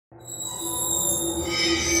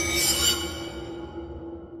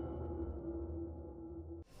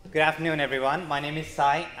Good afternoon, everyone. My name is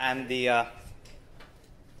Sai. I'm the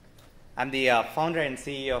founder and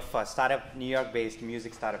CEO of a startup, New York-based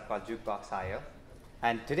music startup called Jukebox.io.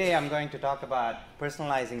 And today I'm going to talk about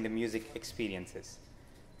personalizing the music experiences.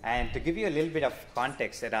 And to give you a little bit of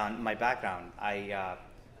context around my background, I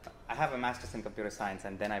have a master's in computer science,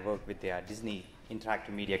 and then I worked with the Disney Interactive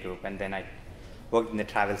Media Group, and then I worked in the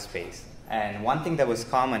travel space. And one thing that was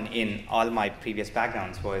common in all my previous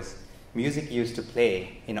backgrounds was music used to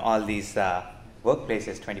play in all these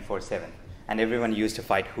workplaces 24/7. And everyone used to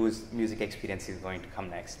fight whose music experience is going to come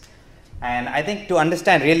next. And I think to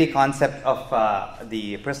understand really concept of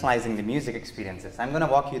the personalizing the music experiences, I'm going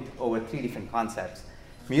to walk you over three different concepts: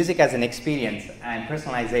 music as an experience, and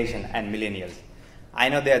personalization, and millennials. I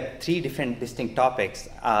know there are three different distinct topics,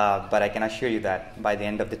 but I can assure you that by the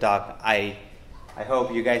end of the talk, I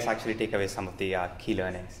hope you guys actually take away some of the key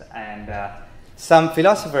learnings. And some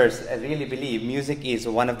philosophers really believe music is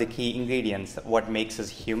one of the key ingredients, what makes us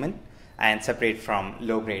human and separate from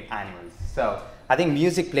low-grade animals. So I think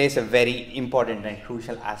music plays a very important and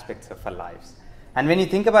crucial aspect of our lives. And when you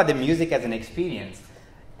think about the music as an experience,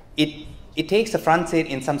 it takes the front seat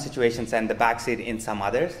in some situations and the back seat in some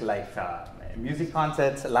others, like music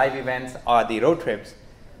concerts, live events, or the road trips,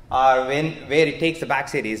 or where it takes the back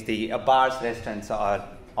seat is the bars, restaurants, or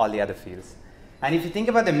all the other fields. And if you think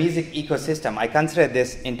about the music ecosystem, I consider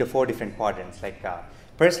this into four different quadrants, like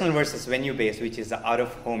personal versus venue-based, which is the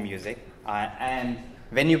out-of-home music, and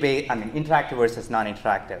venue-based, interactive versus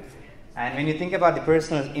non-interactive. And when you think about the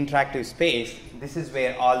personal interactive space, this is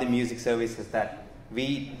where all the music services that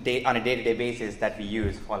on a day-to-day basis that we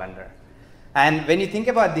use fall under. And when you think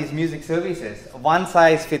about these music services, one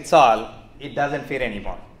size fits all, it doesn't fit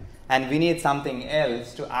anymore. And we need something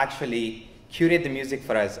else to actually curate the music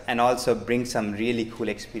for us and also bring some really cool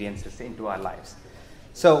experiences into our lives.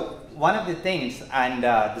 So one of the things, and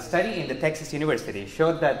the study in the Texas University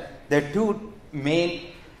showed that there are two main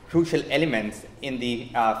crucial elements in the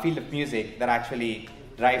field of music that actually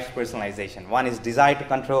drives personalization. One is desire to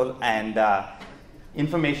control and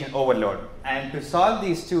information overload. And to solve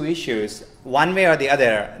these two issues, one way or the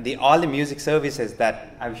other, all the music services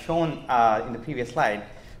that I've shown in the previous slide,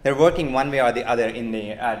 they're working one way or the other in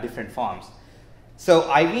the different forms.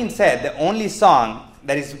 So Irene said the only song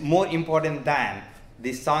that is more important than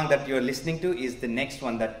the song that you're listening to is the next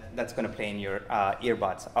one that's going to play in your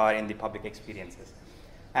earbuds or in the public experiences.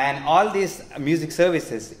 And all these music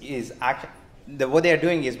services what they are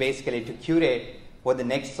doing is basically to curate what the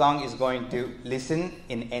next song is going to listen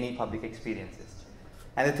in any public experiences.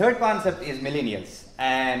 And the third concept is millennials.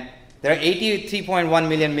 And there are 83.1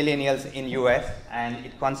 million millennials in US, and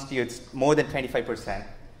it constitutes more than 25%.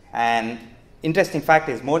 And interesting fact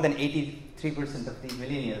is more than 83% of these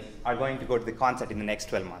millennials are going to go to the concert in the next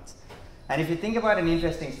 12 months. And if you think about an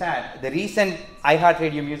interesting stat, the recent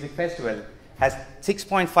iHeartRadio Music Festival has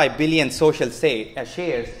 6.5 billion social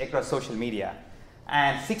shares across social media.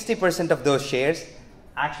 And 60% of those shares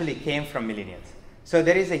actually came from millennials. So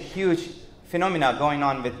there is a huge phenomena going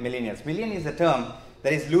on with millennials. Millennial is a term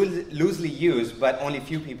that is loosely used, but only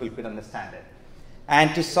few people could understand it.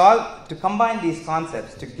 And to combine these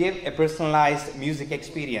concepts, to give a personalized music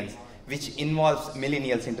experience which involves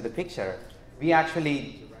millennials into the picture, we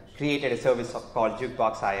actually created a service called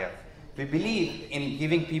Jukebox.io. We believe in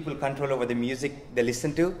giving people control over the music they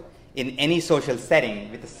listen to in any social setting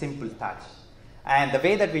with a simple touch. And the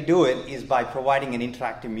way that we do it is by providing an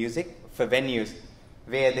interactive music for venues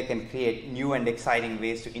where they can create new and exciting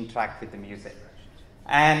ways to interact with the music.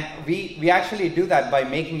 And we actually do that by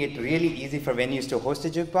making it really easy for venues to host a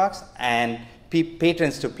jukebox and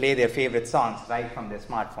patrons to play their favorite songs right from their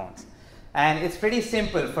smartphones. And it's pretty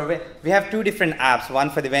simple. We have two different apps, one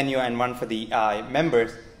for the venue and one for the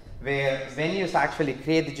members, where venues actually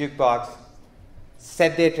create the jukebox,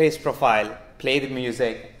 set their taste profile, play the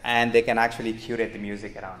music, and they can actually curate the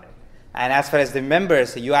music around it. And as far as the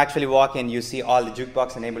members, you actually walk in, you see all the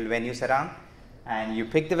jukebox-enabled venues around, and you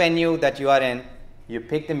pick the venue that you are in, you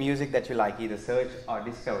pick the music that you like, either search or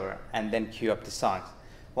discover, and then queue up the songs.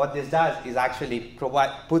 What this does is actually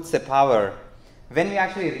puts the power. When we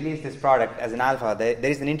actually released this product as an alpha, there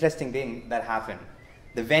is an interesting thing that happened.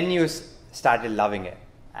 The venues started loving it.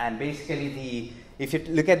 And basically, if you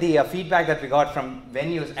look at the feedback that we got from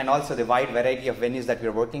venues and also the wide variety of venues that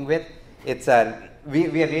we're working with, we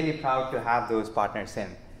are really proud to have those partners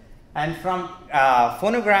in. And from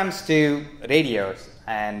phonograms to radios,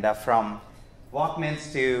 and from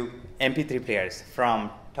Walkmans to MP3 players, from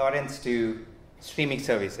torrents to streaming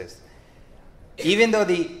services. Even though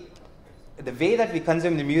the way that we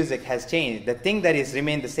consume the music has changed, the thing that is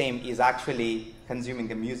remained the same is actually consuming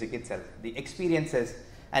the music itself. The experiences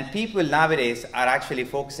And people nowadays are actually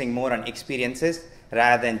focusing more on experiences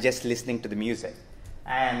rather than just listening to the music.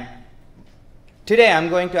 And today I'm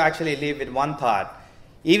going to actually leave with one thought.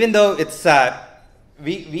 Even though it's,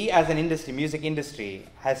 we as an industry, music industry,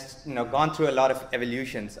 has gone through a lot of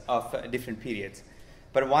evolutions of different periods.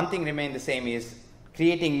 But one thing remained the same is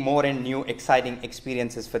creating more and new exciting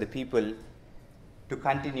experiences for the people to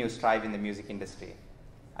continue strive in the music industry.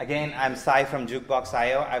 Again, I'm Sai from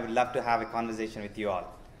Jukebox.io. I would love to have a conversation with you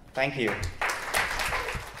all. Thank you.